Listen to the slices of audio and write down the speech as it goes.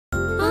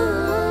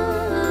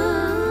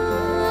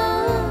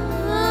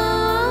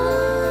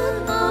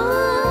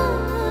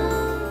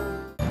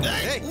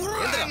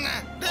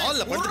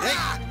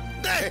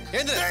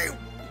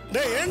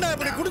டேய் ஏன்டா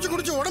இப்படி குடிச்சு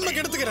குடிச்சு உடம்ப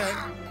கெடுத்துக்கிற?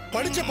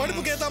 படிச்ச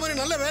படிப்புக்கு ஏத்த மாதிரி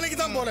நல்ல வேலைக்கு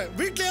தான் போற.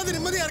 வீட்லயாவது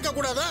நிம்மதியா இருக்க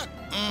கூடாதா?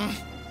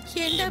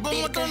 ஏன்டா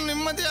மட்டும்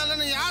நிம்மதியா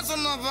இல்லன்னு யார்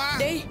சொன்னாப்பா?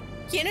 டேய்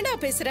என்னடா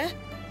பேசுற?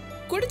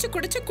 குடிச்சு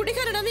குடிச்சு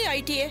குடிகாரனாவே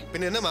ஆயிட்டியே.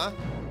 பின்ன என்னமா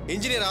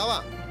இன்ஜினியர் ஆவா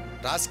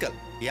ராஸ்கல்.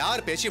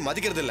 யார் பேசி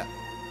மதிக்கிறது இல்ல.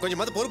 கொஞ்சம்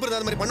மத பொறுப்பு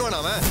இருந்தாத மாதிரி பண்ணுவானா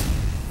அவன்?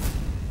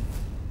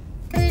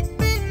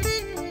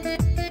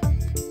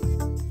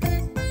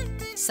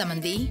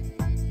 சமந்தி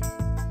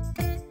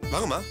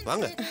வாங்கம்மா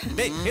வாங்க.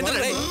 டேய் எந்திரா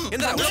டேய்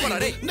எந்திரா உள்ள போடா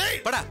டேய்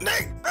படா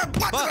டேய்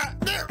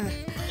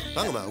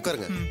வாங்கம்மா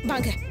உட்காருங்க.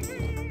 வாங்க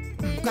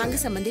வாங்க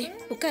சம்பந்தி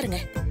உட்காருங்க.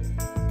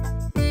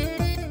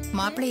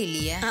 மாப்பிள்ளை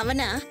இல்லையா?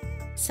 அவனா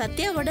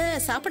சத்யாவோட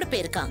சாப்பிட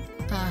போயிருக்கான்.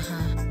 ஆஹா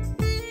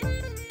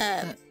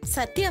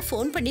சத்யா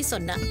ஃபோன் பண்ணி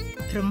சொன்னான்.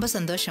 ரொம்ப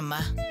சந்தோஷம்மா.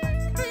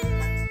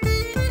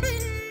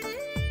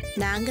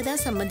 நாங்க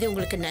தான் சம்பந்தி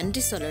உங்களுக்கு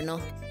நன்றி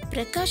சொல்லணும்.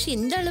 பிரகாஷ்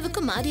இந்த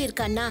அளவுக்கு மாறி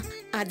இருக்கான்னா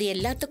அது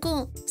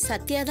எல்லாத்துக்கும்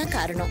சத்யா தான்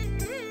காரணம்.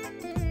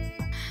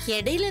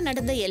 இடையில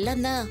நடந்த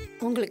எல்லாம் தான்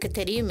உங்களுக்கு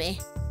தெரியுமே.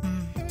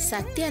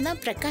 சத்யா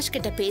தான் பிரகாஷ்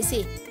கிட்ட பேசி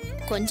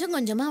கொஞ்சம்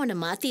கொஞ்சமா அவனை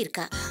மாத்தி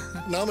இருக்கா.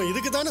 நாம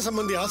இதுக்கு தானே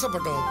சம்பந்தி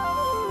ஆசைப்பட்டோம்.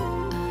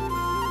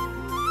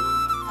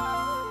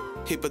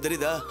 இப்ப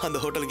தெரியுதா அந்த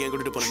ஹோட்டலுக்கு ஏன்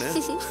கூட்டிட்டு போனேன்னு?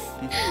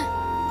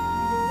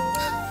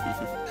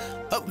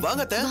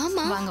 வாங்க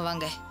வாங்க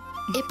வாங்க.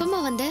 எப்பமா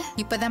வந்த?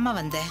 இப்பதாம்மா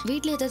வந்தேன்.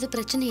 வீட்ல ஏதாவது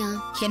பிரச்சனையா?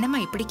 என்னம்மா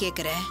இப்படி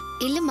கேக்குற?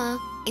 இல்லம்மா,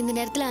 இந்த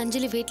நேரத்துல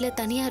அஞ்சலி வீட்ல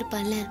தனியா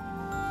இருப்பாள்ல.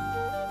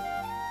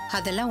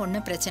 அதெல்லாம்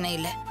ஒண்ணும் பிரச்சனை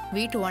இல்ல.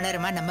 வீட்டு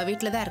ஓனரமா நம்ம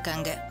வீட்ல தான்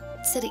இருக்காங்க.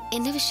 சரி,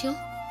 என்ன விஷயம்?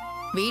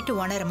 வீட்டு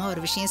ஓனரமா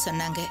ஒரு விஷயம்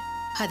சொன்னாங்க.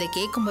 அதை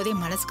கேட்கும் போதே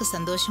மனசுக்கு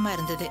சந்தோஷமா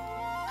இருந்தது.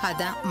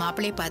 அதான்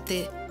மாப்பிள்ளைய பார்த்து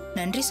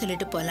நன்றி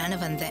சொல்லிட்டு போலான்னு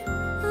வந்தேன்.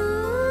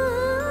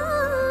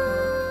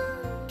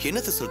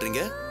 என்னத்த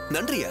சொல்றீங்க?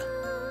 நன்றியா?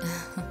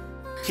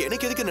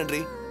 எனக்கு எதுக்கு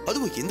நன்றி?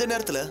 அதுவும் இந்த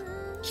நேரத்துல?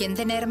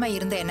 எந்த நேரமா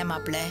இருந்த என்ன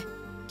மாப்பிள்ள,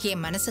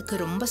 என் மனசுக்கு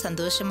ரொம்ப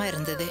சந்தோஷமா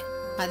இருந்தது.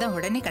 அதான்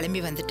உடனே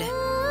கிளம்பி வந்துட்டேன்.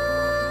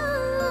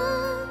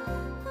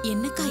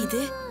 என்னக்கா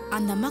இது?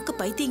 அந்த அம்மாக்கு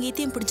பைத்தியம்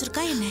கீத்தியம்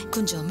பிடிச்சிருக்கா என்ன?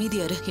 கொஞ்சம்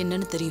அமைதியாரு,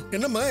 என்னன்னு தெரியும்.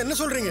 என்னம்மா என்ன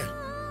சொல்றீங்க?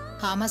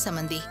 ஆமா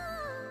சமந்தி,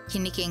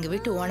 இன்னைக்கு எங்க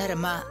வீட்டு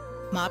ஓனரம்மா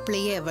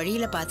மாப்பிள்ளைய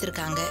வழியில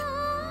பாத்திருக்காங்க.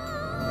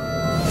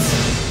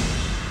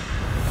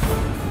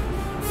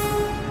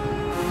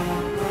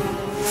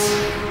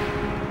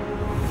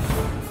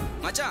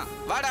 மச்சான்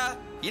வாடா,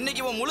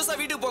 இன்னைக்கு இவன் முழுசா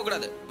வீட்டுக்கு போக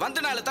கூடாது. வந்து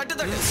நாளை தட்டு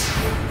தட்டு.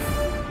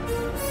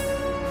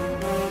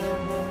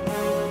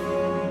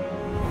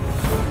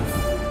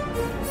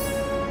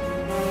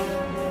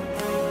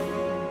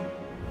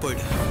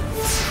 போயிடு.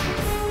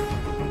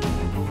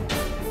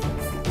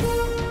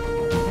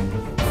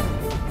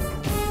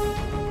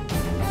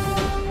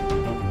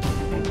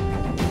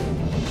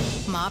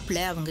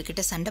 மாப்பிள்ள அவங்க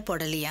கிட்ட சண்டை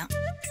போடலையா?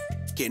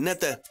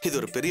 என்னத்த இது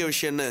ஒரு பெரிய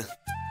விஷயம்னு?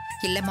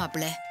 இல்ல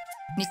மாப்பிள்ள,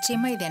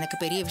 நிச்சயமா இது எனக்கு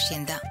பெரிய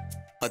விஷயம்தான்.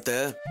 அத்த,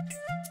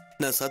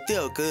 நான்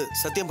சத்யாவுக்கு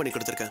சத்தியம் பண்ணி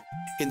கொடுத்திருக்கேன்,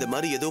 இந்த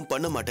மாதிரி எதுவும்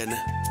பண்ண மாட்டேன்னு.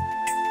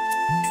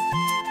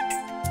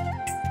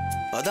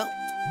 அதான்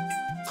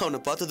அவனை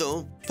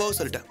பார்த்ததும் போக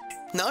சொல்லிட்டேன்.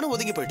 நானும்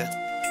ஒதுங்கி போயிட்டேன்.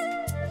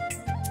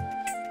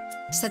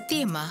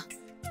 சத்தியமா?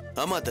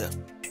 ஆமா அத்த,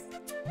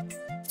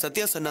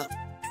 சத்யா சொன்னா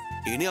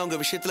இனி அவங்க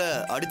விஷயத்துல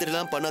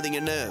அடித்தடிலாம்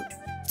பண்ணாதீங்கன்னு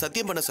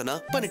சத்தியம் பண்ண சொன்னா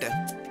பண்ணிட்டேன்.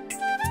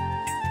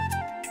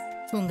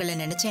 உங்களை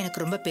நினைச்சா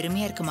எனக்கு ரொம்ப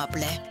பெருமையா இருக்கு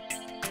மாப்பிள்ள.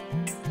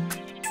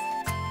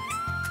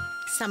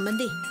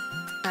 சம்பந்தி,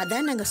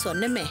 அதான் நாங்க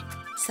சொன்னோமே,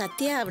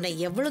 சத்யா அவனை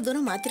எவ்வளவு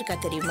தூரம் மாத்திருக்கா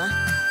தெரியுமா?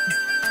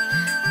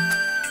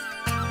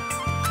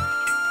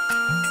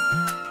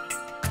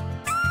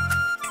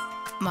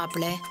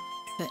 மாப்பிள்ள,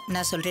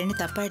 நான்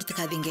சொல்றேன்னு தப்பா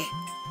எடுத்துக்காதீங்க.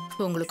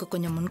 உங்களுக்கு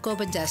கொஞ்சம்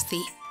முன்கோபம் ஜாஸ்தி.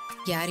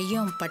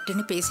 யாரையும்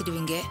பட்டுன்னு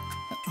பேசிடுவீங்க,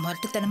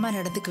 மொரட்டுத்தனமா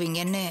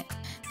நடந்துக்குவீங்கன்னு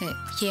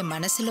என்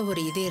மனசுல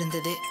ஒரு இது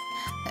இருந்தது.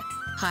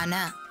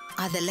 ஆனா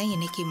அதெல்லாம்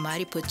இன்னைக்கு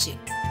மாறி போச்சு.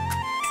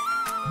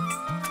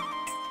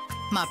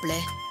 மாப்பிள்ள,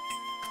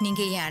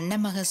 நீங்க என்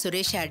அண்ணன் மகன்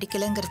சுரேஷை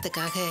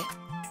அடிக்கலங்கிறதுக்காக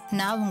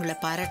நான் உங்களை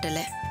பாராட்டல.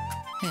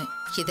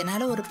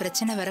 இதனால ஒரு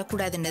பிரச்சனை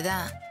வரக்கூடாதுன்னு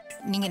தான்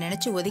நீங்க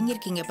நினைச்சு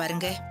ஒதுங்கிருக்கீங்க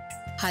பாருங்க.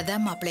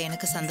 அதான் மாப்பிள்ள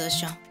எனக்கு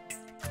சந்தோஷம்.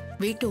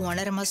 வீட்டு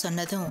ஓனரமா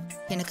சொன்னதும்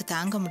எனக்கு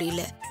தாங்க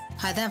முடியல,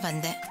 அதான்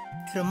வந்தேன்.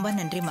 ரொம்ப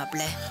நன்றி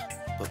மாப்பிள்ள.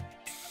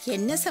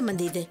 என்ன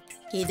சம்பந்தி இது?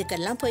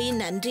 இதுக்கெல்லாம் போய்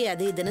நன்றி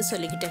அது இதுன்னு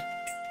சொல்லிக்கிட்டேன்.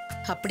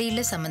 அப்படி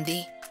இல்ல சம்பந்தி,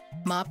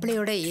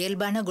 மாப்பிள்ளையோட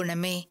இயல்பான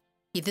குணமே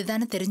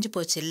இதுதானே தெரிஞ்சு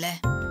போச்சு இல்ல.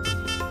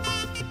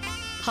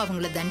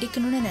 அவங்கள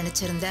தண்டிக்கணும்னு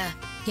நினைச்சிருந்தா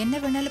என்ன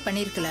வேணாலும்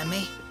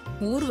பண்ணிருக்கலாமே.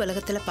 ஊர்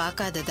உலகத்துல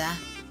பாக்காததா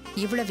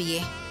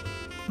இவ்வளவையே.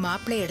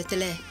 மாப்பிள்ளை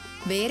இடத்துல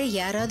வேற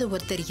யாராவது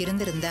ஒருத்தர்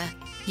இருந்திருந்தா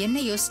என்ன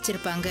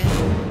யோசிச்சிருப்பாங்க?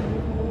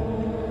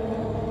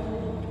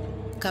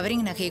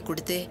 கவரிங் நகையை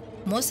கொடுத்து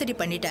மோசடி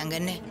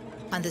பண்ணிட்டாங்கன்னு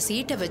அந்த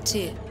சீட்டை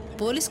வச்சு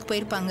போலீஸ்க்கு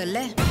போயிருப்பாங்கல்ல.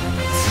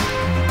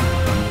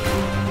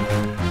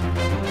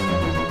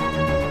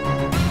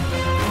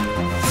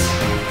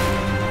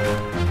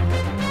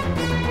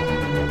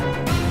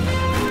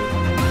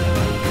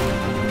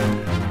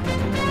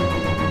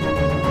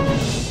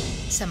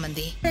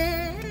 சம்பந்தி,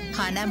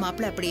 ஆனா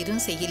மாப்பிள்ள அப்படி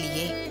எதுவும்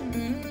செய்யலையே.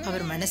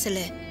 அவர் மனசுல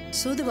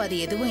சூதுவாதி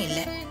எதுவும் இல்ல,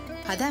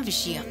 அதான்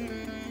விஷயம்.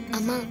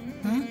 அம்மா,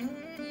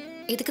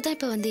 இதுக்குதான்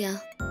இப்ப வந்தியா?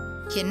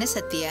 என்ன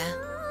சத்யா,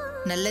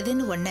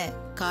 நல்லதுன்னு ஒன்ன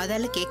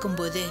காதால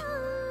கேட்கும்போது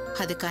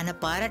அதுக்கான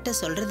பாராட்ட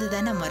சொல்றது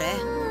தானே முறை.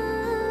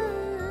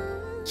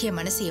 என்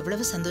மனசு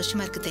எவ்வளவு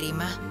சந்தோஷமா இருக்கு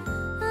தெரியுமா?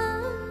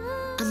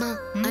 அம்மா,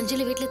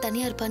 அஞ்சலி வீட்டுல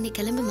தனியா இருப்பா, நீ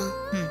கிளம்புமா.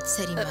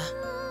 சரிம்மா.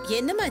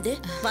 என்னம்மா இது,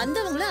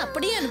 வந்தவங்கள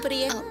அப்படியே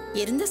அனுப்புறியே?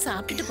 இருந்து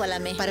சாப்பிட்டுட்டு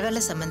போலாமே.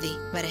 பரவாயில்ல சம்பந்தி,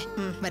 வரேன்.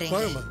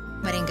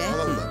 வரேங்க.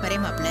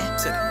 வரேன் மாப்பிள்ள.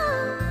 சரி.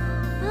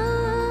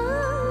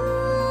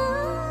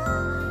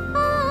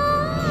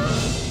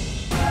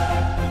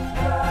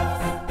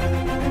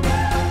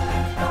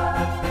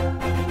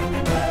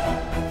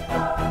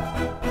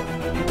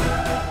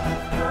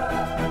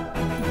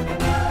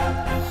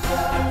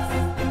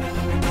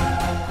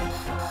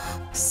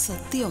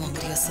 சத்தியம்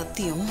வாங்குறியா?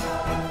 சத்தியம்?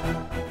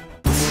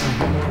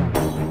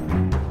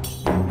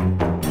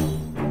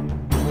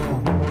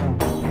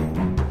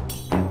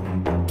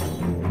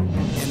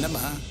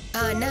 என்னம்மா?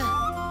 அண்ணா,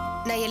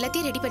 நான்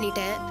எல்லாத்தையும் ரெடி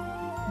பண்ணிட்டேன்.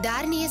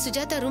 தாரணிய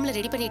சுஜாதா ரூம்ல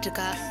ரெடி பண்ணிட்டு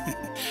இருக்கா.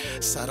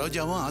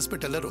 சரோஜாவும்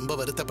ஹாஸ்பிட்டல்ல ரொம்ப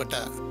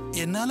வருத்தப்பட்டா.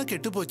 என்னால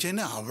கெட்டு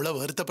போச்சேன்னு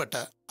அவ்வளவு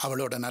வருத்தப்பட்டா.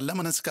 அவளோட நல்ல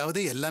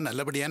மனசுக்காவது எல்லாம்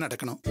நல்லபடியா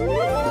நடக்கணும்.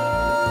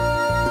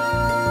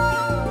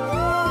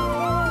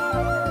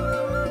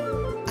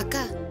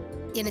 அக்கா,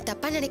 என்ன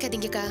தப்பா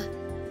நினைக்காதீங்கக்கா.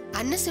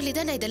 அண்ணன்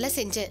சொல்லிதான் நான் இதெல்லாம்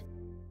செஞ்சேன்.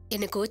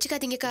 என்ன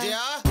கோச்சுக்காதீங்கக்கா.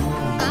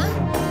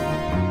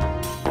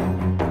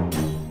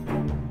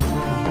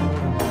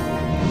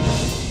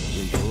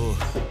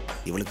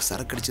 இவளுக்கு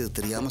சரக்கு அடிச்சது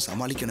தெரியாம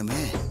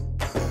சமாளிக்கணுமே.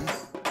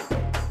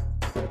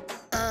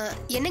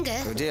 என்னங்க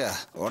விஜயா,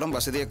 உடம்பு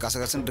வசதியா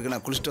கசகசன்னு இருக்கு.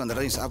 நான் குளிச்சுட்டு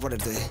வந்துடுறேன், சாப்பாடு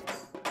எடுத்து.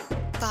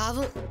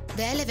 பாவம்,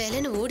 வேலை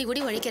வேலைன்னு ஓடி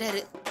ஓடி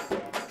உழைக்கிறாரு.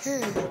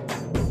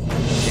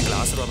 எங்களை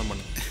ஆசீர்வாதம்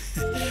பண்ணு.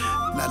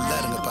 நல்லா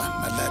இருங்கப்பா,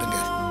 நல்லா இருங்க.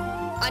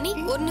 அனி,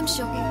 ஒரு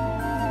நிமிஷம்.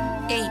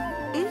 ஏய்,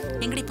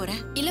 எங்கடி போற?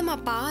 இல்லம்மா,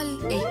 பால்.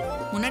 ஏய்,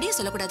 முன்னாடியே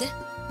சொல்லக்கூடாது.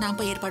 நான்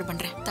போய் ஏற்பாடு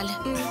பண்றேன். தல.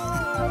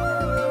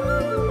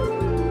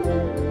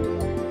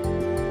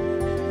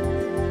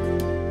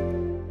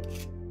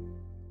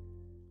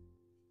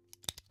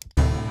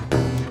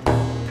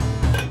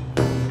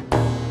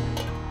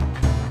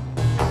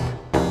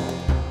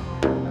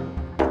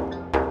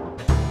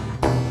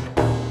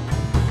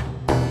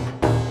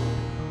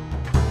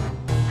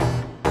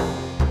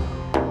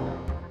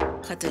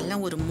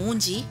 அதெல்லாம் ஒரு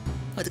மூஞ்சி,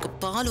 அதுக்கு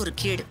பால் ஒரு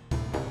கேடு.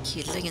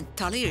 எல்லாம் என்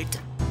தலையெழுத்து.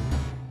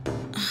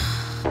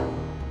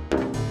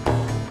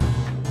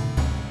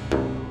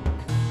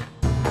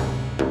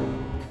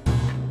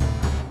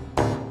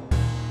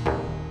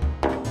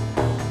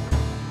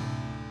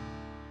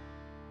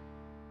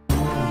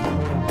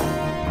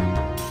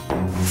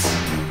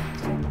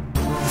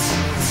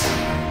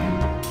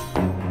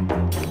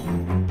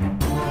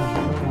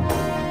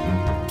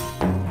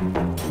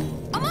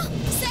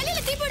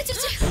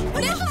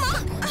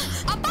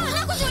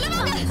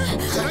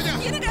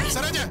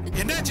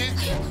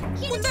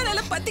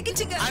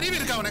 அறிவு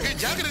இருக்கா உனக்கு?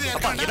 ஜாக்கிரதையா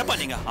இருக்க. என்னப்பா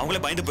நீங்க? அவங்களே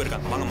பயந்து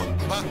போயிருக்காங்க. வாங்கம்மா.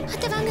 வா.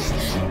 வாங்க.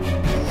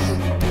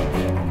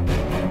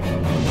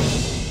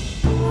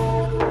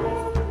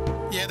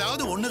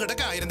 ஏதாவது ஒண்ணு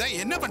கிடக்க ஆயிருந்தா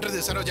என்ன பண்றது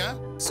சரோஜா?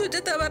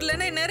 சுஜாதா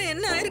வரலன்னா நேரம்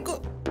என்ன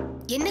ஆயிருக்கும்?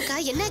 என்னக்கா,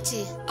 என்னாச்சு?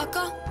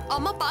 அக்கா,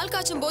 அம்மா பால்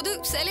காய்ச்சும் போது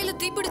சேலையில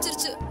தீ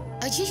பிடிச்சிருச்சு.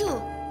 ஐயோ,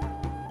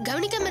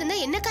 கவனிக்காம இருந்தா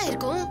என்னக்கா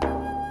இருக்கும்?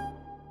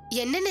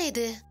 என்னென்ன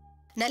இது?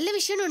 நல்ல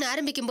விஷயம் ஒண்ணு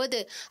ஆரம்பிக்கும் போது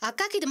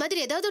அக்காக்கு இது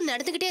மாதிரி ஏதாவது ஒண்ணு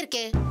நடந்துகிட்டே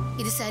இருக்கே.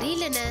 இது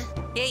சரியில்லைண்ணே.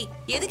 ஏய்,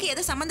 எதுக்கு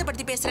எதை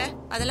சம்பந்தப்படுத்தி பேசுற?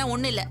 அதெல்லாம்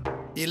ஒண்ணு இல்ல.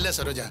 இல்ல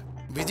சரோஜா,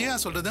 விஜயா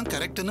சொல்றதும்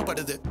கரெக்ட்னு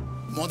படுது.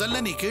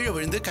 முதல்ல நீ கீழே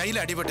விழுந்து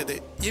கையில அடிபட்டது,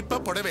 இப்ப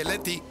புடவையில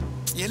தீ.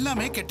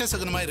 எல்லாமே கெட்ட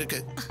சகுனமா இருக்கு.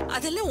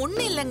 அதெல்லாம்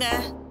ஒண்ணு இல்லங்க.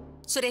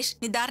 சுரேஷ்,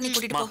 நீ தாரணி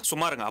கூட்டிட்டு போ.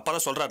 சும்மா இருங்க,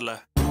 அப்பாதான் சொல்றாருல.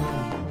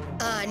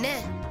 அண்ணே,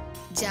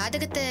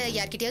 ஜாதகத்தை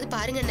யார்கிட்டயாவது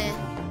பாருங்க அண்ணே.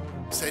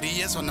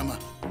 சரியா சொன்னமா.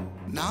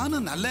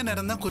 நானும் நல்ல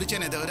நேரம் தான்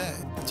குறிச்சேனே தவிர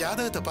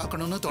ஜாதகத்தை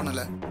பார்க்கணும்னு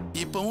தோணல.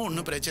 இப்பவும்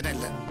ஒன்னும் பிரச்சனை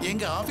இல்ல.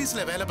 எங்க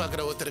ஆபீஸ்ல வேலை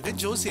பார்க்கற ஒருத்தருக்கு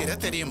ஜோசியரை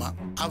தெரியுமா,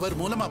 அவர்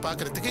மூலமா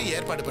பாக்குறதுக்கு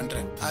ஏற்பாடு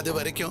பண்றேன். அது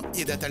வரைக்கும்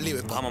இத தள்ளி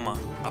வைப்போம். ஆமாமா,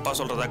 அப்பா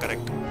சொல்றதா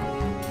கரெக்ட்.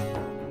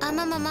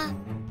 ஆமா மாமா,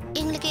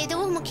 எங்களுக்கு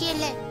எதுவும் முக்கியம்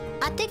இல்ல.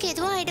 அத்தைக்கு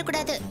எதுவும்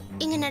ஆயிடக்கூடாது.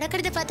 இங்க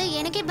நடக்கிறத பார்த்தா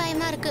எனக்கே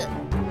பயமா இருக்கு.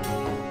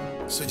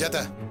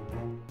 சுஜாதா,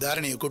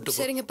 தாரணியை கூப்பிட்டு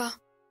போ. சரிங்கப்பா,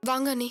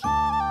 வாங்க நீ.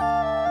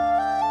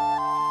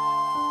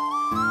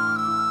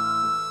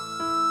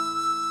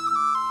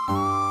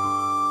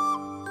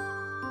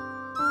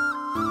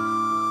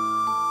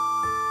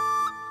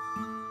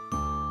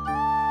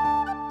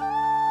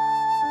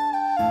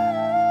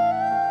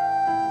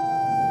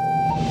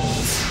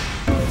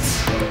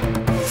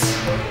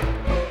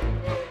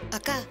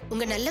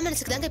 உங்க நல்ல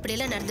மனசுக்கு தாங்க இப்படி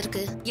எல்லாம்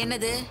நடந்திருக்கு.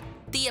 என்னது,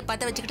 தீய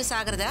பத்த வச்சுக்கிட்டு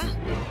சாகுறதா?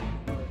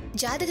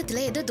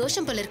 ஜாதகத்துல ஏதோ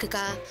தோஷம் போல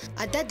இருக்குக்கா.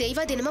 அதான்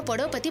தெய்வாதீனமா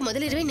புடவை பத்தி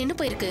முதலிரவே நின்னு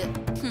போயிருக்கு.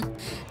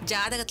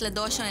 ஜாதகத்துல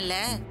தோஷம் இல்ல,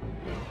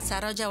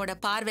 சரோஜாவோட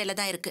பார்வையில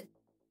தான் இருக்கு.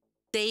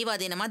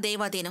 தெய்வாதீனமா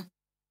தெய்வாதீனம்.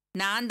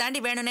 நான்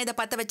தாண்டி வேணும்னே இதை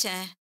பத்த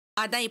வச்சேன்.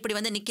 அதான் இப்படி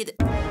வந்து நிக்குது.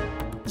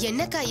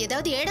 என்னக்கா,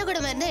 ஏதாவது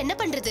ஏடகுடமா இருந்தா என்ன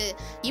பண்றது?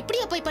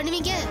 இப்படியா போய்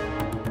பண்ணுவீங்க?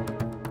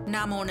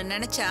 நாம ஒண்ணு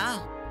நினைச்சா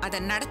அதை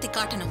நடத்தி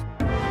காட்டணும்.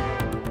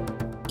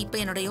 இப்ப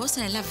என்னோட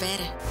யோசனை எல்லாம்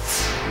வேற.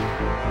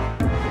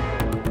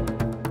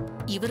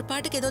 இவர்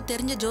பாட்டுக்கு ஏதோ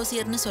தெரிஞ்ச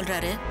ஜோசியர்னு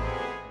சொல்றாரு.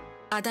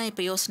 அதான்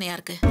இப்ப யோசனையா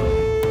இருக்கு.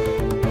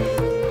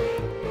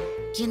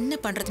 என்ன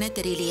பண்றதுனே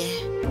தெரியலையே.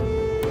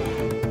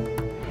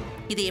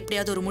 இது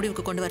எப்படியாவது ஒரு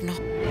முடிவுக்கு கொண்டு வரணும்.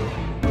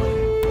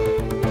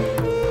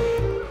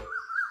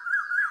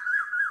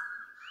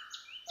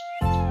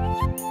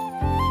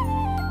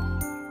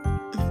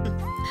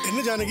 என்ன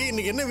ஜானகி,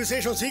 இன்னைக்கு என்ன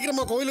விசேஷம்?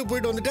 சீக்கிரமா கோயிலுக்கு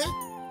போயிட்டு வந்துட்டேன்.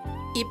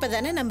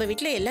 இப்பதானே நம்ம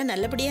வீட்ல எல்லாம்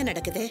நல்லபடியா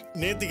நடக்குது.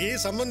 நேத்துக்கு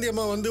சம்பந்தி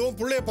அம்மா வந்து உன்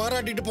புள்ளைய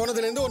பாராட்டிட்டு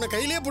போனதுல இருந்து உன்னை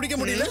கையிலேயே பிடிக்க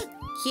முடியல.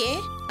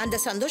 ஏன் அந்த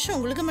சந்தோஷம்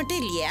உங்களுக்கு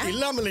மட்டும் இல்லையா?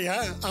 இல்லாம இல்லையா?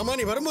 ஆமா,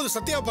 நீ வரும்போது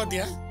சத்யாவை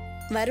பாத்தியா?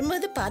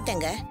 வரும்போது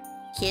பார்த்தேங்க.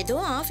 ஏதோ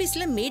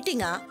ஆபீஸ்ல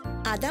மீட்டிங்கா,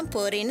 அதான்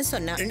போறேன்னு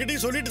சொன்னா.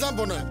 என்கிட்டயும் சொல்லிட்டு தான்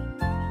போனேன்.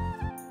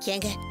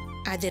 ஏங்க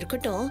அது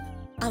இருக்கட்டும்,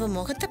 அவ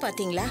முகத்தை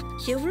பாத்தீங்களா?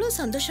 எவ்வளவு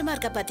சந்தோஷமா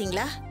இருக்கா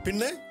பாத்தீங்களா?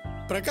 பின்ன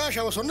பிரகாஷ்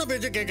அவ சொன்ன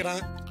பேச்ச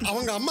கேக்குறான்.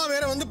 அவங்க அம்மா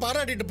வேற வந்து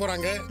பாராட்டிட்டு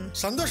போறாங்க.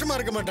 சந்தோஷமா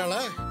இருக்க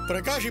மாட்டாளா?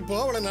 பிரகாஷ் இப்போ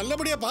அவளை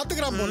நல்லபடியா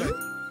பாத்துக்கிறான் போல.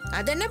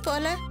 அதென்ன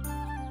போல?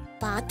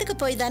 பாத்துக்க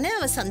போய் தானே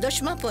அவ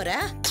சந்தோஷமா போறா.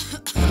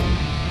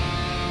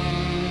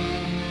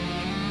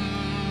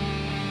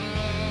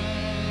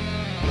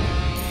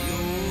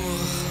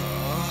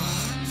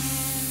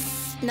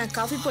 நான்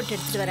காஃபி போட்டு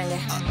எடுத்துட்டு வரேங்க.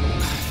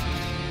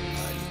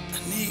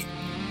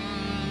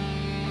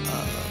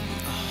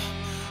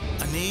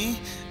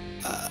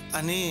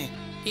 அண்ணி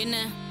என்ன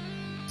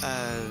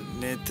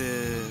நேத்து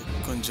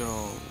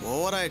கொஞ்சம்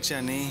ஓவர் ஆயிடுச்சு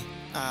அண்ணி.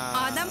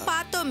 அதான்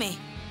பார்த்தோமே.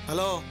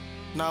 ஹலோ,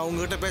 நான்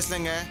உங்ககிட்ட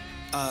பேசலைங்க.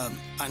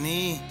 அண்ணி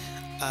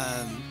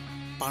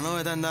பணம்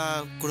எதா இருந்தா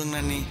கொடுங்க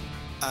அண்ணி.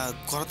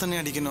 குறை தண்ணி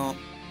அடிக்கணும்.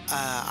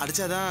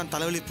 அடிச்சாதான்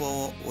தலைவலி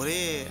போவோம். ஒரே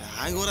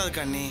ஹேங் ஓவரா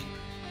இருக்கு அண்ணி.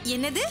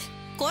 என்னது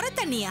குறை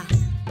தண்ணியா?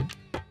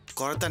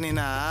 குறை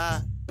தண்ணினா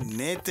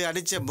நேத்து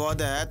அடிச்ச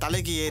போதை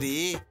தலைக்கு ஏறி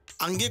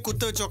அங்கேயே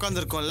குத்த வச்சு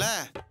உட்காந்துருக்கோம்ல,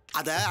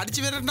 அதை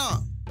அடிச்சு விரட்டணும்.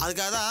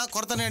 அதுக்காக தான்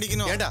குறை தண்ணி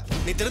அடிக்கணும். ஏண்டா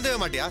நீ திருந்தவே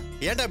மாட்டியா?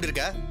 ஏண்டா அப்படி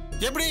இருக்க?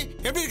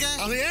 எப்படி இருக்க?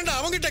 அது ஏன்டா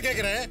அவங்கிட்ட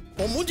கேக்குற?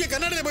 உன் மூஞ்சி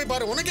கண்ணாடியில போய்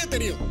பாரு, உனக்கே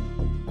தெரியும்.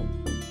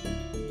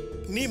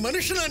 நீ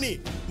மனுஷனா? நீ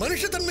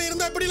மனுஷத்தன்மை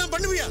இருந்தா இப்படி எல்லாம்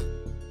பண்ணுவியா?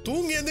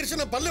 தூங்கி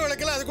எந்திரிச்சு நான் பல்லு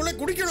விளக்கல, அதுக்குள்ள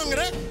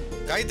குடிக்கணுங்கிற.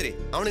 காயத்ரி,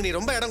 அவனுக்கு நீ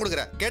ரொம்ப இடம்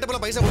கொடுக்குற. கேட்ட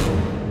போல பைசா கொடு.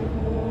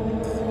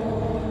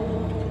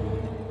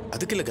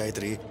 அதுக்கு இல்ல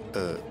காயத்ரி,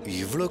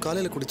 இவ்வளவு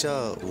காலையில குடிச்சா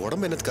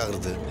உடம்பு என்னத்துக்கு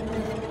ஆகுறது?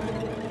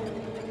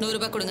 100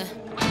 ரூபாய் கொடுங்க.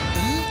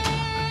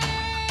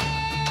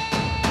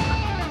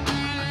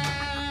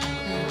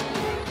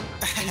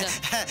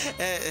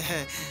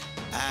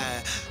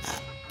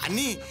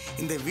 அண்ணி,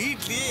 இந்த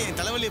வீட்லயே என்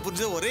தலைவலியை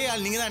புரிஞ்ச ஒரே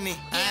ஆள் நீங்க தான் அண்ணி.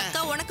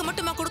 அக்கா உனக்கு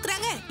மட்டுமா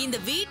கொடுக்குறாங்க? இந்த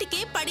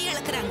வீட்டுக்கே படி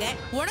அளக்குறாங்க.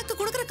 உனக்கு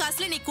கொடுக்குற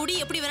காசுல நீ குடி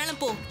எப்படி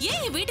வேணாலும் போ.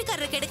 ஏன்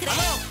வீட்டுக்காரரை கெடுக்கிற?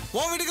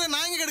 உன் வீட்டுக்கு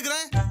நான் எங்க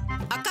கெடுக்கிறேன்?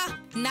 அக்கா,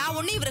 நான்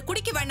ஒண்ணு இவரை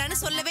குடிக்க வேண்டாம்னு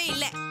சொல்லவே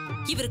இல்ல.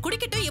 இவர்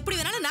குடிக்கட்டும், எப்படி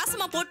வேணாலும்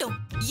நாசமா போட்டும்.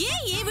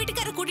 ஏன்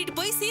வீட்டுக்காரரை கூட்டிட்டு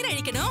போய்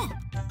சீரழிக்கணும்?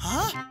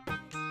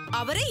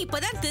 அவரே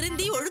இப்பதான்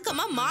திருந்தி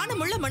ஒழுக்கமா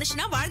மானமுள்ள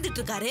மனுஷனா வாழ்ந்துட்டு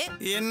இருக்காரு.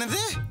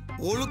 என்னது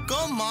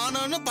ஒழுக்கம்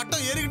மானம்னு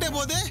பட்டம் ஏறிக்கிட்டே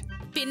போகுது?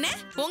 பின்ன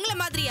உங்கள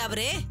மாதிரி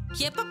அவரு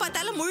எப்ப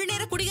பார்த்தாலும் முழு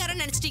நேர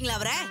குடிகாரன்னு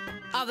நினைச்சிட்டீங்களா?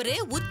 அவரு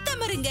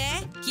உத்தமருங்க.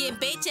 என்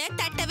பேச்ச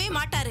தட்டவே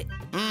மாட்டாரு.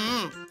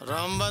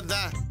 ரொம்ப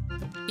தான்.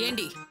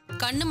 ஏண்டி,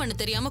 கண்ணு மண்ணு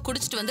தெரியாம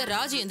குடிச்சிட்டு வந்த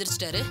ராஜி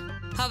எந்திரிச்சிட்டாரு.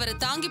 அவரை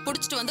தாங்கி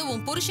புடிச்சிட்டு வந்த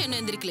உன் புருஷன் என்ன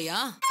எந்திரிக்கலையா?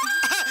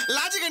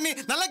 லாஜிக் அண்ணி,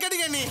 நல்லா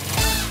கேட்டுக்க அண்ணி.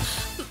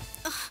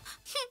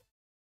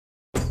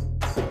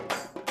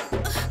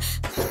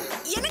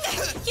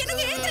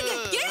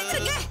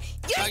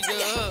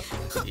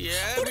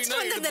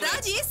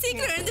 ராஜியே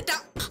சீக்கிரம்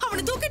எழுந்துட்டான்.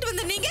 அவனை தூக்கிட்டு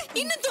வந்த நீங்க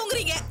இன்னும்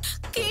தூங்குறீங்க.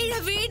 கீழே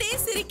வீடே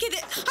சிரிக்குது.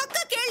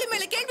 அக்கா கேள்வி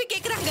மேல கேள்வி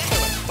கேக்குறாங்க.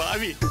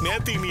 பாவி,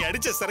 நேத்து நீ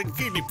அடிச்ச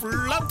சரக்கு நீ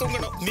ஃபுல்லா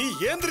தூங்கணும். நீ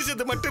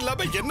ஏந்திரிச்சது மட்டும்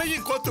இல்லாம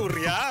என்னையும் கோத்து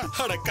விடுறியா?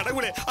 அட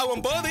கடவுளே,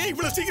 அவன் போதையை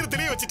இவ்வளவு சீக்கிரம்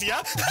தெரிய வச்சிட்டியா?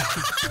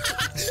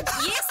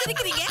 ஏன்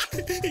சிரிக்கிறீங்க?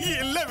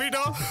 இல்ல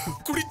வீடோ,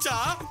 குடிச்சா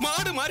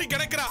மாடு மாதிரி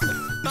கிடக்குறான்.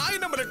 நான்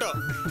என்ன பண்ணட்டும்?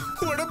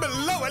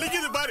 உடம்பெல்லாம்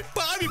வலிக்குது பாரு.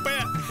 பாவி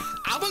பையன்,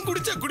 அவன்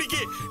குடிச்ச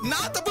குடிக்கு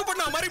நான் தப்பு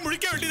பண்ண மாதிரி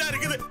முழிக்க வேண்டியதா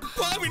இருக்குது.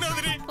 வா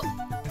வினோதினி,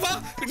 வா,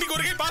 இன்னைக்கு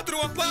ஒரு கை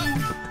பாத்துருவோம். வா.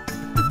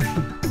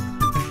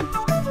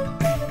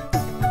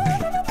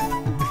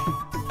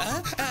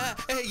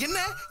 என்ன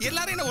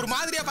எல்லாரும் என்ன ஒரு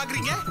மாதிரியா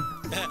பாக்குறீங்க?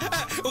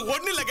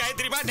 ஒண்ணு இல்ல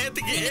காயத்ரி, வா.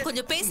 நேத்துக்கு நீங்க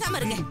கொஞ்சம் பேசாம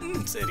இருங்க.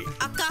 சரி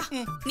அக்கா,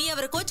 நீ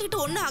அவரை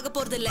கோச்சுக்கிட்டு ஒண்ணும் ஆக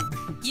போறது இல்ல.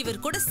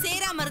 இவர் கூட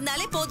சேராம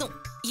இருந்தாலே போதும்.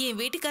 என்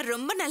வீட்டுக்கார்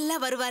ரொம்ப நல்லா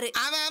வருவாரு.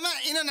 ஆமா,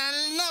 இன்னும்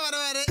நல்லா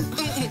வருவாரு.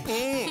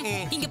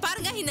 இங்க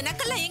பாருங்க, இந்த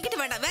நக்கல்லாம் என்கிட்ட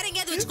வேண்டாம், வேற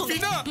எங்கயாவது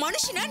வச்சுக்கோங்க.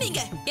 மனுஷனா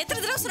நீங்க? எத்தனை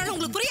தடவை சொன்னாலும்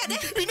உங்களுக்கு புரியாது?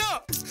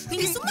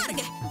 நீங்க சும்மா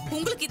இருங்க.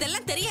 உங்களுக்கு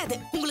இதெல்லாம் தெரியாது.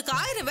 உங்களுக்கு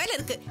 1000 வேலை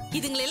இருக்கு.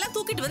 இதுங்களை எல்லாம்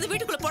தூக்கிட்டு வந்து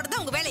வீட்டுக்குள்ள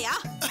போடுறதா உங்க வேலையா?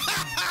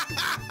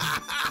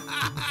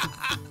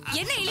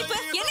 என்ன இழிப்பு?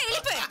 என்ன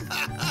இழிப்பு?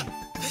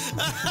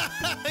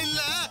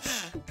 இல்ல,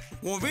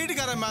 உன்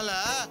வீட்டுக்கார மேல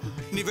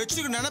நீ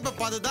வச்சுக்க நினைப்ப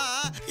பார்த்துதான்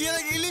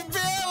எனக்கு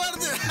இழிப்பே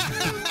வருது.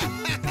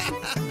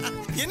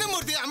 என்ன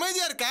மூர்த்தி,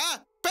 அமைதியா இருக்க?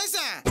 பேச.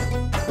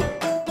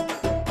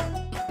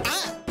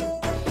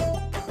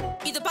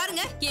 இது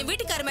பாருங்க, என்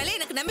வீட்டுக்கார மேல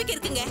எனக்கு நம்பிக்கை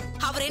இருக்குங்க.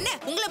 அவர் என்ன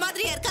உங்கள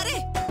மாதிரியா இருக்காரு?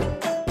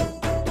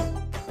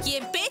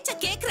 என் பேச்ச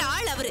கேக்குற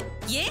ஆள் அவரு.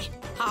 ஏன்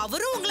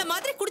அவரும் உங்கள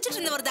மாதிரி குடிச்சிட்டு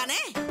இருந்தவர்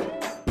தானே?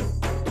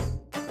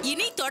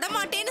 இனி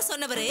தொடமாட்டேன்னு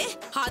சொன்னவரு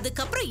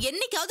அதுக்கப்புறம்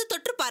என்னைக்காவது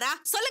தொற்றுப்பாரா?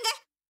 சொல்லுங்க,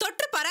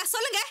 தொற்றுப்பாரா?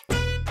 சொல்லுங்க.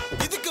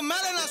 இதுக்கு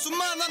மேல நான்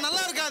சும்மா இருந்தா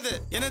நல்லா இருக்காது.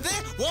 என்னது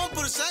ஓம்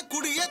புருஷன்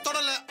குடியே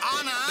தொடல.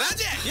 ஆனா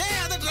ஏன்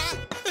அதட்றா?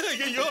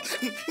 ஐயோ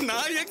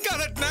நான் எங்க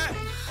அதட்டினேன்?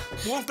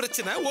 உன்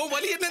பிரச்சனை உன்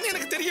வலி என்னன்னு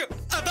எனக்கு தெரியும்.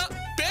 அதான்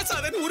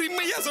பேசாதன்னு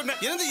உரிமையா சொன்னேன்.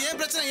 என்னது ஏன்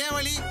பிரச்சனை ஏன்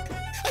வலி?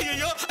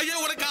 ஐயோ ஐயோ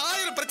உனக்கு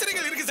 1000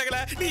 பிரச்சனைகள் இருக்கு சகல.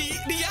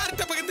 நீ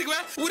யார்கிட்ட பகிர்ந்துக்குவ?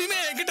 உரிமை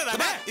என்கிட்ட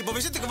தானே. இப்ப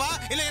விஷயத்துக்கு வா.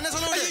 இல்ல என்ன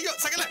சொல்ல? ஐயோ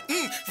சகல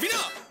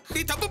வினோ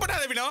நீ தப்பு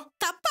பண்ணாத வினோ.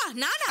 தப்பா?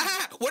 நானா?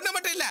 ஒண்ணு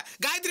மட்டும் இல்ல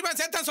காயத்ரி மா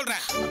சேர்த்தா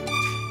சொல்றேன்.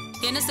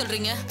 என்ன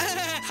சொல்றீங்க?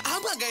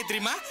 ஆமா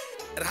காயத்ரிமா,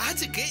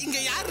 ராஜுக்கு இங்க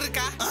யார்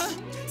இருக்கா?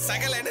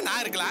 சகலன்னு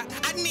நான் இருக்கலாம்,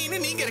 அண்ணின்னு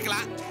நீங்க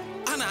இருக்கலாம்.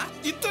 ஆனா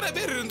இத்தனை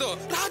பேர் இருந்தோம்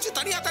ராஜு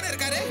தனியா தானே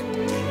இருக்காரு.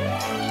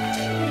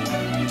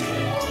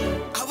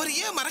 அவர்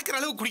ஏன் மறக்கிற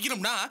அளவு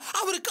குடிக்கணும்னா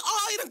அவருக்கு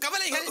 1000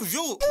 கவலைகள்.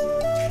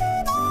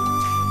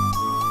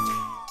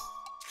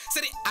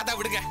 சரி அத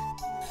விடுங்க.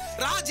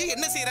 ராஜு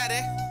என்ன செய்யறாரு?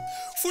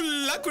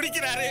 ஃபுல்லா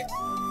குடிக்கிறாரு.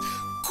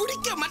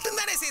 குடிக்க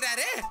மட்டும்தானே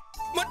செய்யறாரு.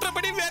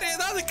 மற்றபடி வேற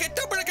ஏதாவது கெட்ட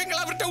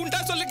பழக்கங்கள் அவர்கிட்ட உண்டா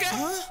சொல்லுங்க.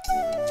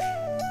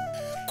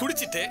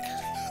 குடிச்சிட்டு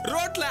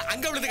ரோட்ல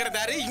அங்க விழுந்து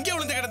கிடந்தாரு இங்க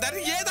விழுந்து கிடந்தாரு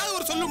ஏதாவது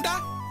ஒரு சொல்லுண்டா?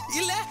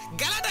 இல்ல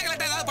கலாட்டா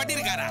ஏதாவது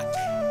பண்ணிருக்காரா?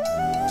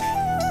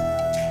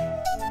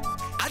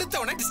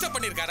 அடுத்தவனை டிஸ்டர்ப்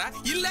பண்ணிருக்காரா?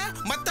 இல்ல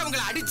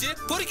மத்தவங்களை அடிச்சு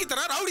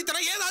பொறுக்கித்தனம்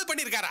ரவுடித்தனம் ஏதாவது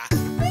பண்ணிருக்காரா?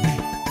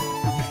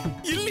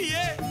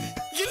 இல்லையே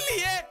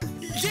இல்லையே.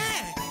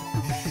 ஏன்?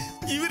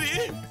 இவரு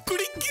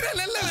குடிக்கிற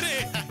நல்லவரு.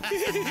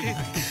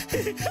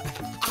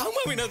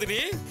 ஆமா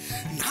வினோதினி,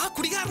 நான்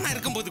குடிகாரனா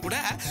இருக்கும்போது கூட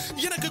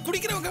எனக்கு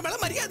குடிக்கிறவங்க மேல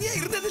மரியாதையா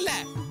இருந்தது இல்ல.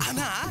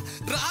 ஆனா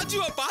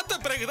ராஜுவை பார்த்த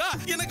பிறகுதான்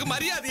எனக்கு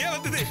மரியாதையா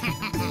வந்தது.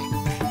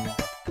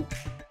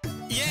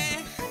 ஏன்?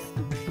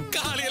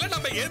 காலையில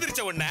நம்ம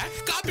எந்திரிச்ச உடனே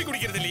காபி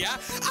குடிக்கிறது இல்லையா?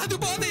 அது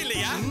போதை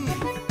இல்லையா?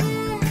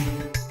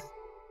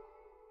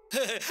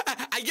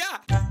 ஐயா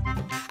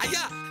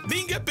ஐயா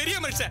நீங்க பெரிய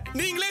மனுஷன்,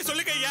 நீங்களே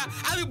சொல்லுங்க ஐயா,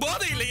 அது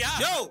போதை இல்லையா?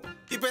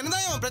 இப்ப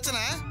என்னதான்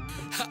பிரச்சனை?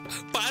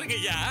 பாருங்க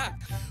ஐயா,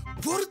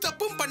 ஒரு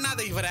தப்பும்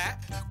பண்ணாத இவரை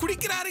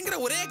குடிக்கிறாருங்கிற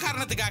ஒரே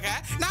காரணத்துக்காக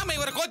நாம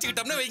இவரை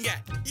கோச்சிக்கிட்டோம்னு வைங்க,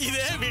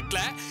 இதே வீட்டுல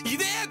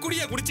இதே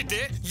குடிய குடிச்சிட்டு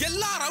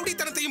எல்லா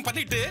ரவுடித்தனத்தையும்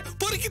பண்ணிட்டு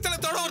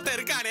பொறுக்கித்தனத்தோட ஒருத்தர்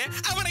இருக்கானே,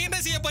 அவனை என்ன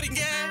செய்ய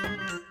போறீங்க?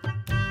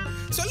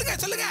 சொல்லுங்க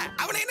சொல்லுங்க,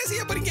 அவனை என்ன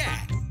செய்ய போறீங்க?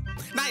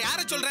 நான் யார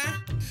சொல்றேன்?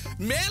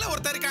 மேல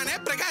ஒருத்தர் இருக்கானே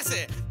பிரகாஷ்,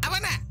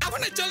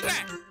 அவனை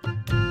சொல்றேன்.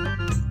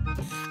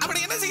 அவனை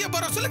என்ன செய்ய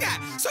போறோம் சொல்லுங்க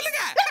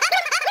சொல்லுங்க.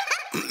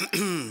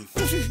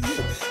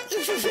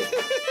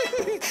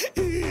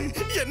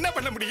 என்ன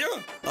பண்ண முடியும்?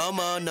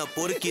 ஆமா நான்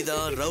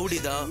பொறுக்கிதான்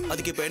ரவுடிதான்,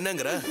 அதுக்கு இப்ப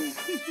என்னங்கற?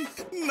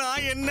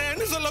 நான்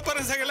என்னன்னு சொல்ல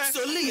போறேன் சகல.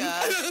 சொல்லியா?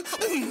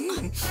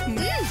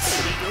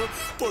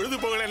 பொழுது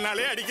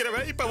போகலனாலே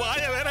அடிக்கிறவன் இப்ப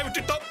வாய வேற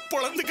விட்டுட்டோம்,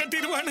 பொளந்து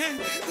கட்டிடுவானே.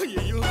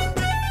 ஐயோ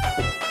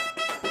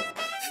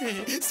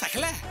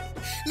சகல,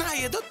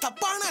 நான் ஏதோ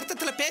தப்பான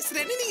அர்த்தத்துல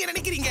பேசுறேன்னு நீங்க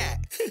நினைக்கிறீங்க.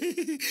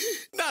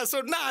 நான்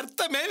சொன்ன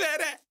அர்த்தமே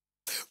வேற.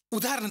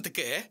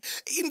 உதாரணத்துக்கு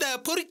இந்த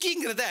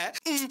பொறுக்கிங்கிறத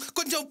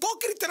கொஞ்சம்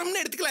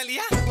போக்கிரித்தனம்னு எடுத்துக்கலாம்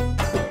இல்லையா?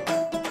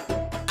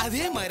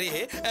 அதே மாதிரி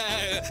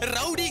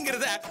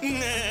ரவுடிங்கிறத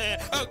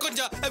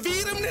கொஞ்சம்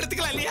வீரம்னு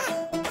எடுத்துக்கலாம் இல்லையா?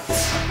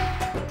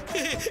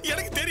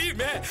 எனக்கு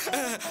தெரியுமே,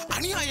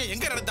 அநியாயம்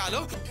எங்க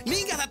நடந்தாலும்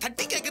நீங்க அதை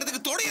தட்டி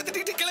கேட்கறதுக்கு தொடைய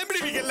தட்டிக்கிட்டு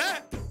கிளம்பிடுவீங்கல்ல.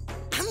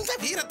 அந்த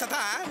வீரத்தை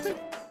தான்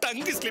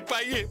டங்கு ஸ்லிப்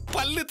ஆகி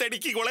பல்லு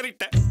தடிக்கி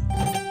உளறிட்டேன்.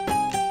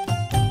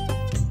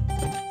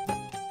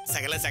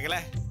 சகல சகல,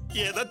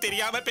 ஏதோ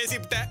தெரியாம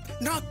பேசிவிட்டேன்.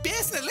 நான்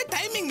பேசுனதுல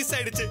டைமிங் மிஸ்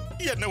ஆயிடுச்சு.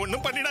 என்ன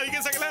ஒண்ணும்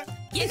பண்ணிடாதீங்க சகல.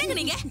 என்னங்க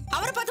நீங்க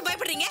அவரை பார்த்து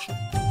பயப்படுறீங்க?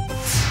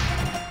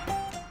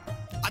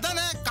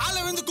 அதானே காலை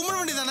விழுந்து கும்பிட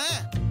வேண்டியதானே.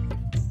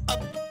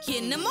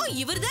 என்னமோ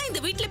இவர்தான் இந்த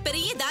வீட்ல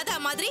பெரிய தாதா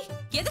மாதிரி.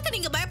 எதுக்கு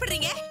நீங்க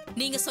பயப்படுறீங்க?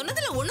 நீங்க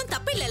சொன்னதுல ஒண்ணும்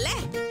தப்பு இல்லல்ல.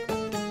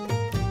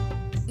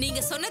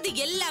 நீங்க சொன்னது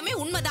எல்லாமே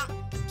உண்மைதான்.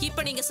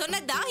 இப்ப நீங்க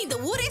சொன்னதுதான் இந்த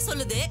ஊரே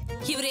சொல்லுது.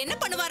 இவர் என்ன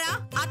பண்ணுவாரா?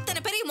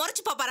 அத்தனை பேரையும்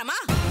முறைச்சு பாப்பாராமா?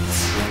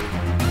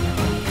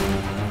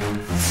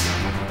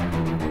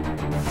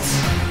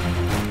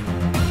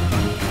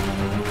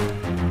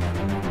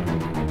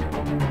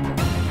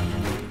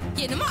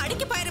 என்னமோ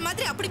அடிக்க பாயிற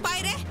மாதிரி அப்படி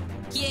பாயிற.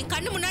 என்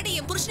கண்ணு முன்னாடி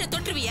என் புருஷனை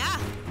தொட்டுருவியா?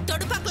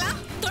 தொடு பார்க்கலாம்,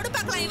 தொடு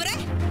பார்க்கலாம் இவரே.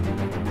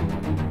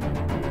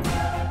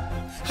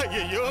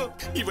 ஐயோ,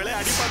 இவளே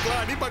அடி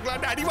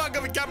பார்க்கலாம் அடி வாங்க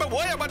வைக்காம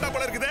ஓய மாட்டா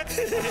போல இருக்குது.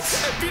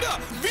 விடோ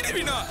விடு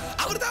வினோ,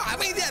 அவர்தான்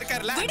அமைதியா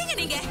இருக்காருல. விடுங்க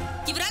நீங்க.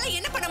 இவரால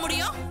என்ன பண்ண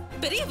முடியும்?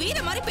 பெரிய வீர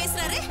மாதிரி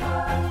பேசுறாரு.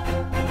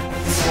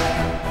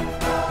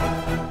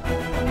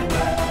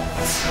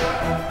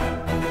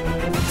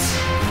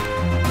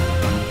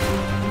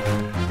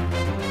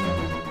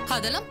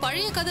 அதெல்லாம்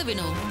பழைய கதை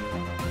வினோ.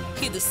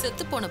 இது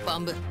செத்து போன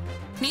பாம்பு,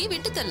 நீ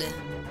விட்டு தள்ளு.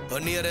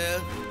 அண்ணியரே,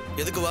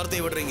 எதுக்கு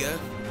வார்த்தையை விடுறீங்க?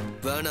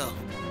 வேணாம்.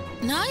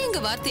 நான் எங்க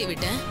வார்த்தையை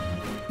விட்டேன்?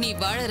 நீ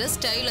வாழற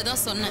ஸ்டைல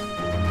தான் சொன்ன.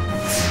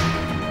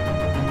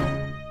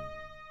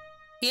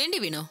 ஏண்டி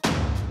வினோ,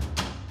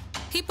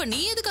 இப்ப நீ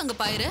எதுக்கு அங்க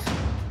பாயிர?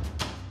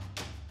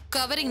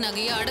 கவரிங்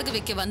நகைய அடகு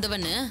வைக்க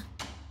வந்தவன்னு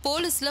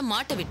போலீஸ்ல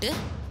மாட்ட விட்டு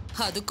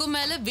அதுக்கும்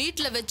மேல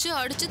வீட்டுல வச்சு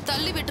அடிச்சு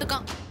தள்ளி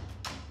விட்டுருக்கான்.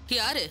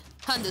 யாரு?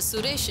 அந்த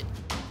சுரேஷ்.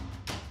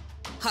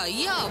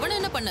 ஐயா, அவன்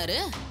என்ன பண்ணாரு?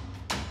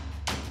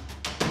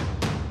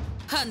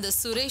 அந்த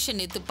சுரேஷ்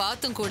நேத்து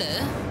பார்த்தும் கூட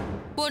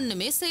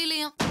ஒண்ணுமே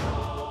செய்யலையாம்.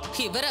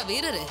 இவரா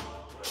வீரரு?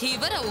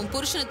 இவர் அவன்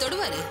புருஷனை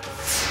தொடுவாரு?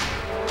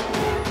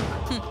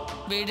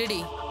 விடுடி.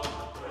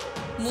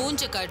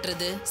 மூஞ்ச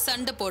காட்டுறது,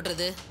 சண்டை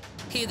போடுறது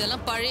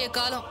இதெல்லாம் பழைய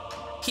காலம்.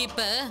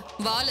 இப்ப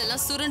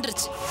வாலெல்லாம்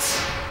சுருண்டுருச்சு.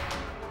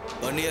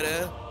 அண்ணியர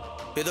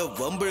ஏதோ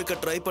வம்பிழுக்க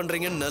ட்ரை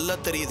பண்றீங்கன்னு நல்லா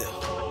தெரியுது.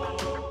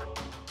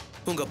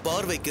 உங்க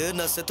பார்வைக்கு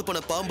நான் செத்து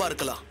போன பாம்பா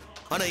இருக்கலாம்,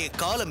 ஆனா என்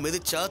காலை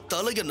மிதிச்சா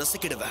தலைய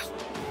நசுக்கிடுவேன்.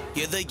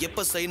 எதை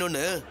எப்ப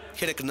செய்யணும்னு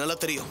எனக்கு நல்லா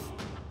தெரியும்.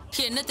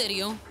 என்ன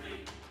தெரியும்?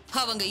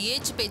 அவங்க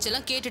ஏச்சு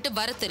பேச்செல்லாம் கேட்டுட்டு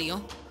வர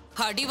தெரியும்,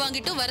 அடி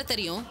வாங்கிட்டும் வர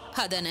தெரியும்.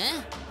 அதானே?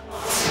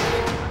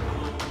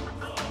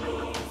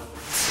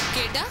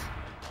 கேட்டா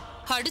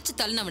அடிச்சு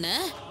தள்ளினவன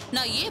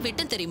நான் ஏன்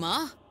விட்டேன் தெரியுமா?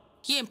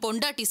 என்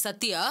பொண்டாட்டி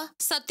சத்தியா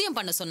சத்தியம்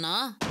பண்ண சொன்னா,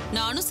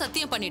 நானும்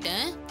சத்தியம்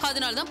பண்ணிட்டேன்.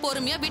 அதனாலதான்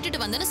பொறுமையா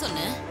விட்டுட்டு வந்தேன்னு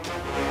சொன்னேன்.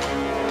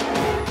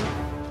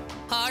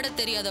 ஆட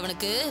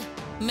தெரியாதவனுக்கு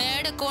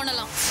மேட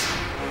கோணலாம்.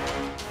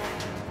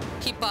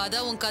 இப்ப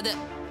அதான் உன் கதை.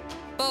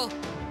 போ.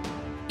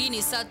 இனி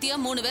சத்தியா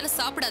 3 வேளை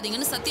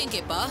சாப்பிடாதீங்கன்னு சத்தியம்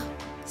கேப்பா.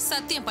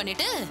 சத்தியம்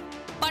பண்ணிட்டு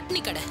பட்னி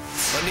கடை.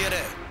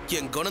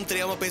 என் குணம்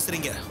தெரியாம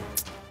பேசுறீங்க.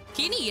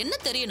 இனி என்ன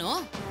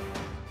தெரியணும்?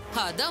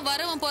 அதான்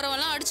வரவன்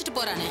போறவன்லாம் அடிச்சுட்டு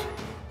போறானே,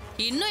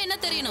 இன்னும் என்ன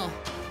தெரியணும்?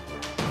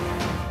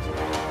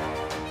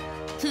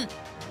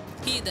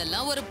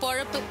 இதெல்லாம் ஒரு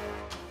பொழப்பு.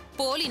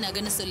 போலி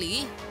நகைன்னு சொல்லி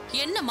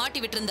என்ன மாட்டி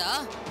விட்டுருந்தா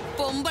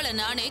பொம்பளை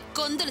நானே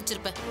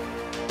கொந்தளிச்சிருப்பேன்.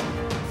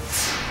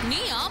 நீ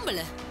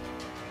ஆம்பளை,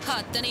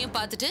 அத்தனையும்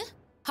பார்த்துட்டு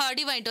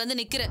அடி வாங்கிட்டு வந்து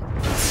நிக்கிற.